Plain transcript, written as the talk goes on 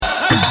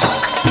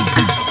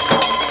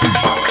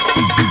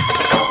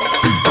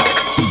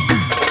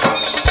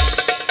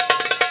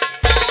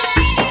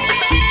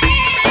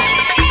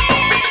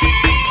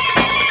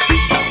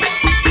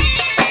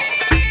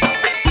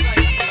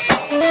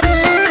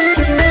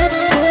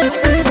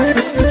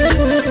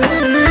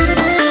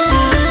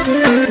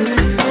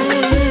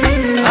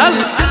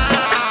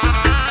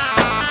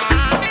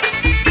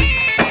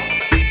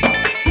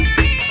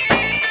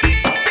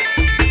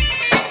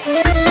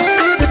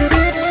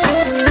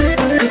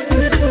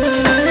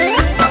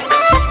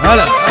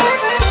هلا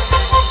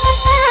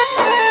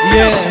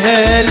يا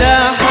هلا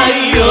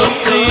حيوا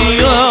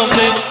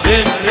الضيوفي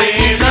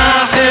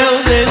بالرماح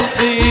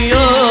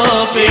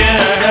وبالسيوف، يا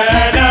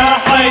هلا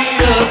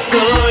حيوا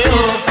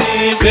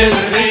الضيوفي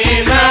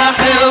بالرماح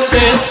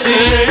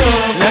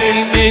وبالسيوف، لك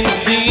من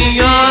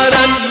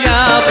ديارك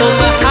يا ابو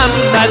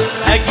محمد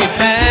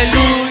اجمل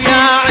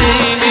ويا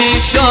عيني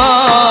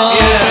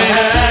شوف، يا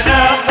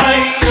هلا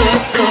حيوا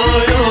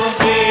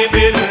الضيوفي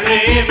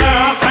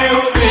بالرماح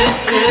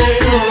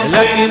وبالسيوف،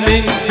 لك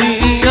من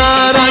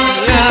ديارك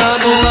يا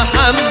ابو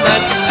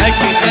محمد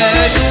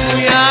اجمل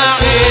ويا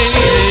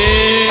عيني.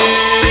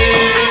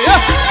 هلا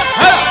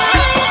هلا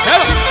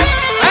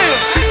ايوه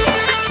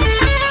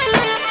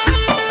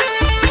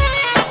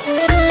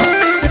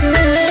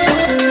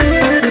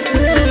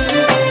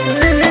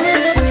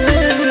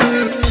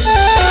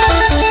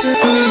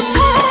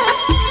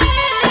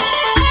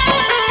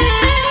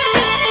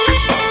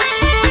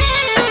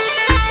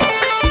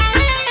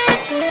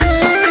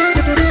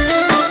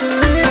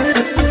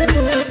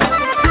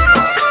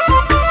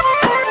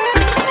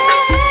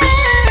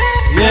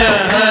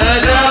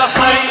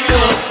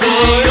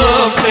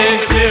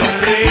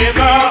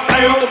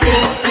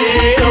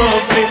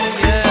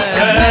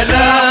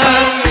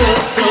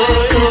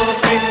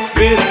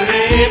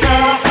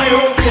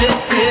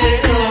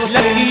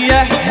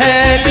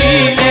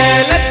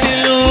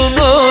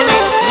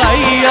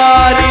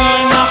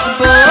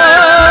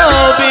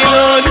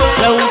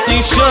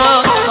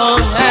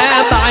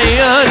شاطها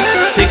بعيون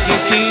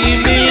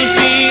تكتمل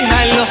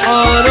فيها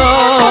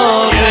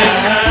الحروف، يا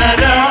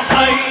هلا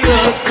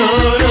حيوا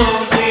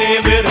الضيوفي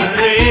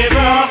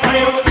بالرماح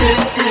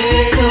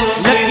وبالسيوف،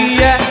 لك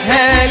يا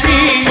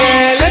هالي يا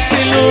لا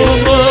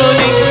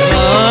تلوموني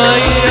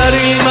غير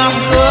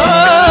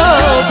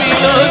المحبوب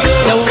لون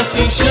لو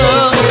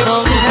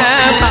تشاطها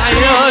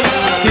بعيون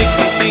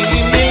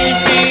تكتمل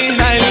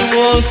فيها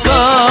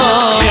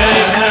الوصال، يا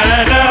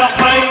هلا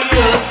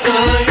حيوا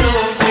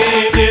الضيوفي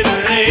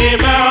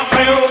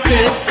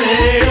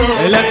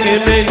لك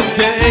من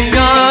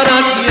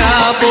ديارك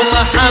يا ابو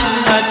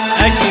محمد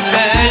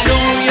اجمل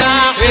ويا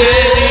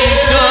عيني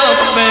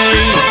شوفي.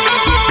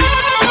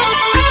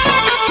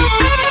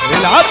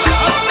 العب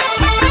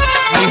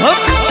هيهب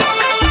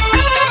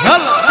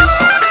هلا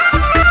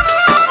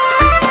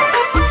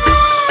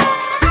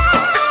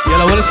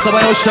يلا وين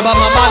الصبايا والشباب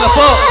مع بعض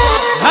فوق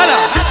هلا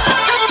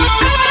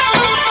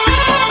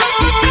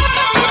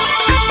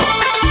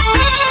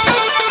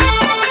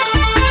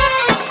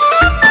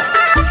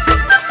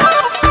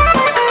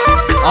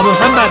ابو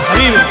محمد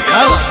حبيبي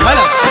هلا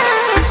هلا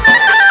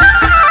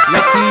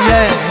لك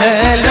يا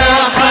هلا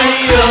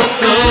حيوا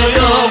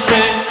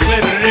الضيوفي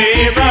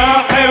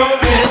بالرماح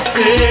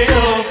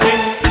وبالسيوف،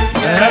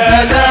 يا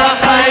هلا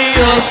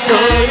حيوا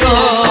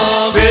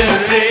الضيوف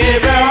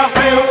بالرماح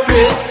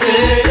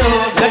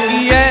وبالسيوف، لك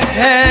يا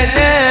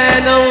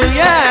هلانا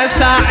ويا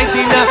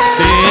سعدنا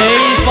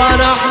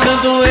بالفرح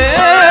نضوي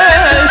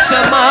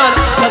الشمال،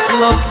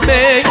 نطلب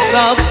من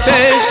رب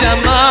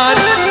شمال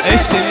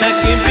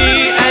اسمك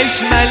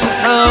بأجمل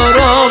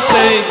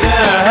حروفي،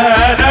 يا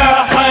هلا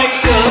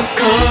حيوا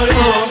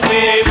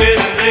الضيوفي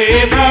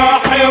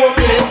بالرماح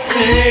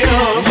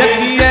وبالسيوف، لك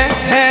يا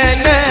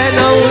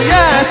هلانا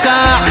ويا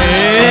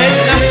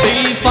سعدنا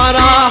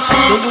بالفرح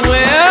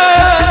نضوي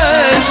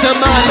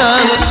الشمال،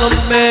 نطلب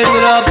من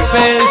رب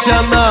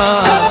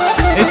شمال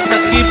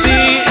اسمك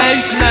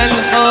بأجمل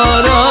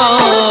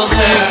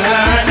حروفي،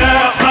 يا هلا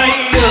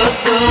حيوا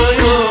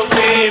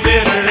الضيوفي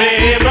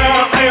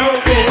بالرماح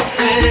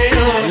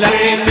وبالسيوف، لك